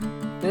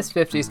this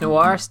 50s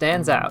noir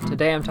stands out.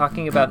 Today I'm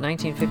talking about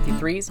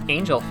 1953's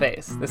Angel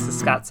Face. This is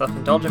Scott's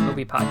Self-Indulgent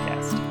Movie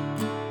Podcast.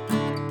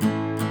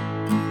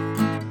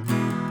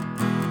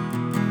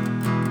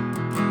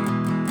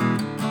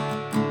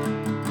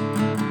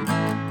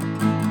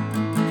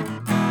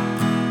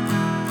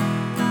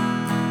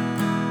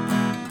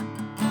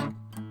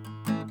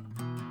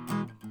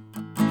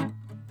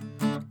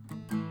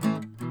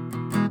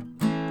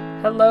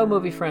 Hello,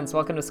 movie friends.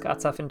 Welcome to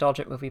Scott's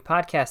Self-Indulgent Movie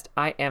Podcast.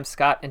 I am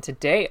Scott, and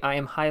today I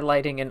am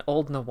highlighting an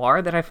old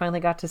noir that I finally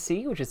got to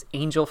see, which is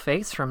Angel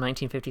Face from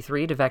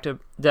 1953,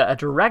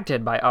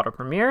 directed by Otto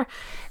Preminger,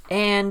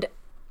 and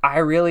I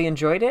really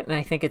enjoyed it, and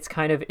I think it's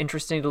kind of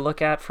interesting to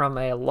look at from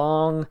a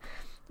long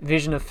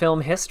vision of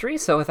film history,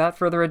 so without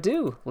further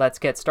ado, let's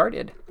get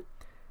started.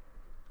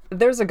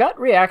 There's a gut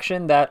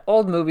reaction that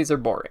old movies are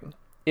boring.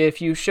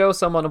 If you show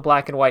someone a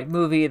black and white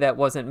movie that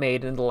wasn't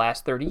made in the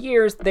last 30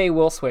 years, they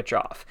will switch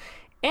off.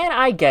 And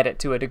I get it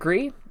to a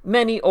degree.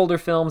 Many older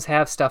films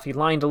have stuffy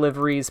line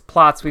deliveries,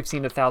 plots we've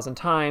seen 1,000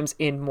 times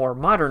in more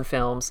modern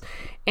films,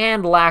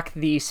 and lack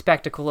the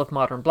spectacle of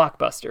modern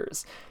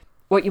blockbusters.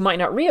 What you might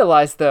not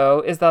realize,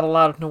 though, is that a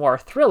lot of noir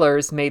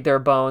thrillers made their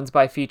bones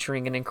by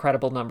featuring an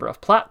incredible number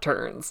of plot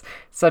turns,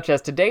 such as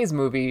today's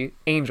movie,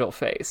 Angel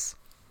Face.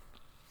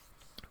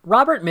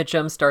 Robert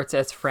Mitchum starts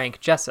as Frank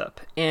Jessup,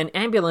 an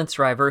ambulance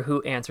driver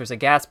who answers a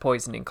gas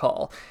poisoning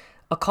call.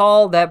 A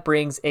call that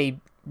brings a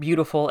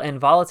beautiful and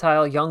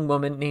volatile young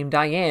woman named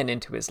Diane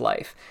into his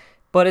life.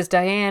 But is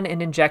Diane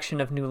an injection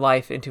of new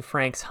life into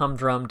Frank's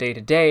humdrum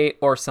day-to-day,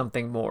 or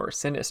something more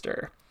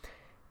sinister?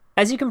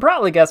 As you can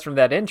probably guess from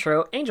that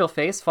intro, Angel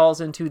Face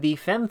falls into the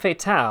femme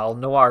fatale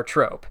noir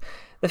trope.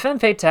 The femme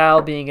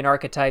fatale being an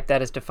archetype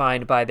that is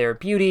defined by their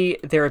beauty,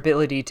 their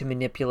ability to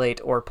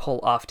manipulate or pull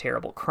off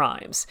terrible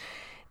crimes.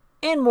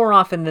 And more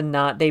often than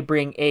not, they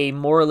bring a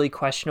morally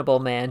questionable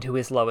man to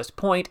his lowest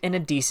point and a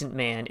decent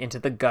man into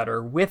the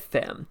gutter with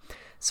them.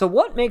 So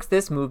what makes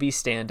this movie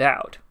stand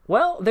out?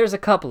 Well, there's a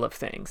couple of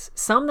things.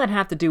 Some that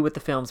have to do with the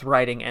film's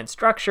writing and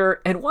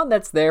structure, and one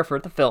that's there for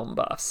the film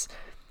buffs.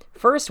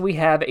 First, we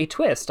have a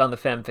twist on the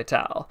femme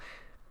fatale.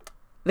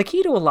 The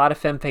key to a lot of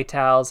femme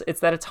fatales is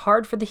that it's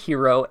hard for the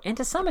hero, and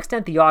to some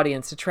extent the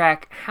audience, to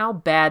track how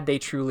bad they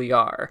truly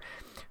are.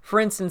 For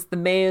instance,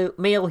 the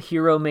male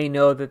hero may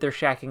know that they're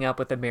shacking up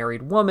with a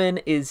married woman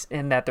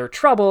and that they're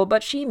trouble,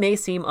 but she may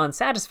seem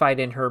unsatisfied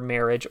in her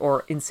marriage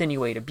or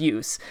insinuate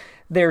abuse.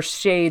 There's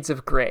shades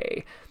of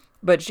gray.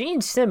 But Jean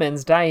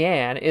Simmons,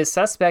 Diane, is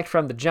suspect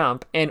from the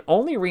jump and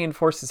only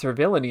reinforces her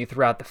villainy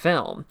throughout the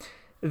film.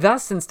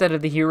 Thus, instead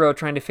of the hero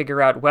trying to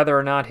figure out whether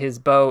or not his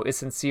beau is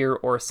sincere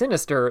or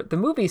sinister, the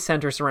movie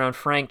centers around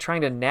Frank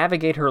trying to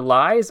navigate her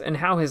lies and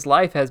how his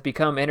life has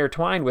become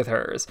intertwined with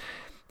hers.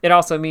 It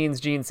also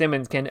means Jean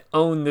Simmons can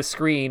own the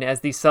screen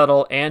as the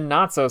subtle and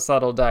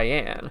not-so-subtle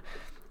Diane.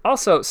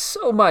 Also,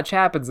 so much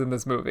happens in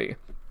this movie.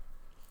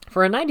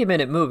 For a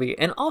 90-minute movie,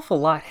 an awful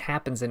lot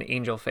happens in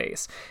Angel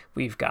Face.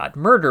 We've got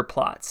murder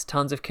plots,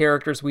 tons of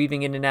characters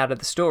weaving in and out of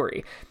the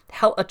story.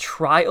 Hell, a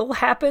trial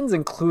happens,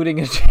 including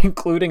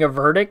a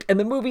verdict, and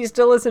the movie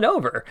still isn't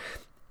over.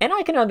 And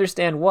I can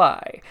understand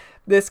why.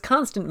 This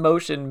constant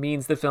motion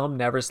means the film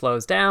never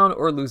slows down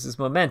or loses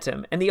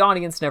momentum, and the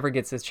audience never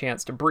gets a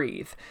chance to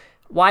breathe.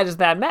 Why does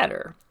that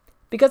matter?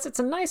 Because it's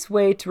a nice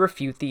way to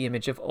refute the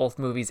image of old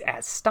movies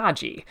as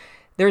stodgy.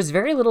 There's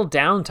very little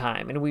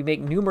downtime, and we make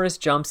numerous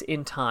jumps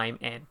in time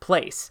and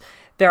place.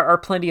 There are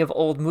plenty of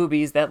old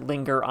movies that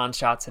linger on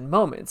shots and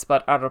moments,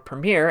 but Otto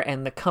Preminger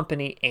and the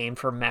company aim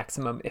for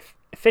maximum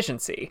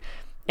efficiency.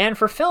 And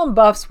for film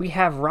buffs, we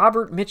have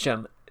Robert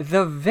Mitchum,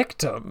 the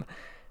victim.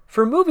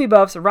 For movie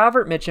buffs,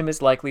 Robert Mitchum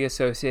is likely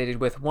associated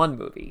with one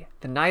movie,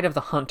 The Night of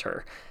the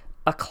Hunter,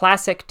 a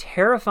classic,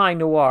 terrifying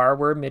noir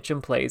where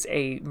Mitchum plays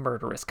a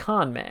murderous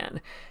con man.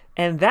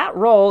 And that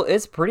role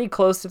is pretty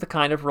close to the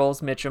kind of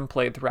roles Mitchum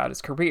played throughout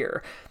his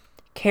career.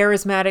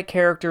 Charismatic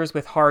characters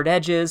with hard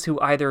edges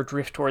who either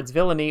drift towards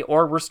villainy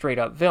or were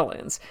straight-up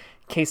villains.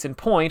 Case in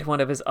point,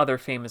 one of his other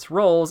famous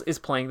roles is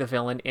playing the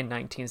villain in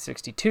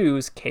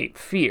 1962's Cape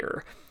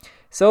Fear.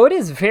 So it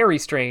is very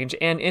strange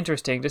and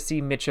interesting to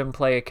see Mitchum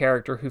play a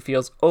character who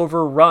feels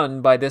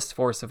overrun by this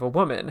force of a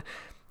woman.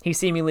 He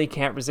seemingly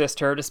can't resist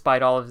her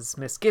despite all of his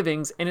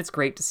misgivings, and it's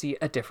great to see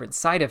a different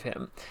side of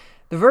him.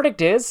 The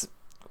verdict is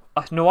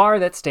a noir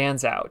that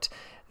stands out.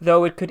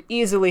 Though it could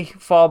easily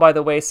fall by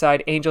the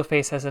wayside, Angel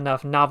Face has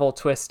enough novel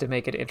twists to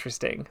make it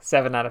interesting.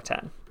 7 out of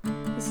 10.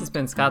 This has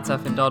been Scott's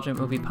Self-Indulgent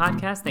Movie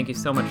Podcast. Thank you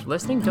so much for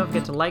listening. Don't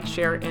forget to like,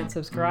 share, and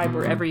subscribe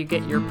wherever you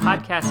get your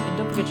podcasts. And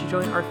don't forget to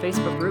join our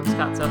Facebook group,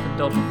 Scott's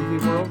Self-Indulgent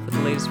Movie World, for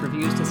the latest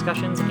reviews,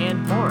 discussions,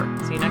 and more.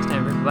 See you next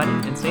time, everybody,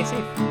 and stay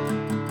safe.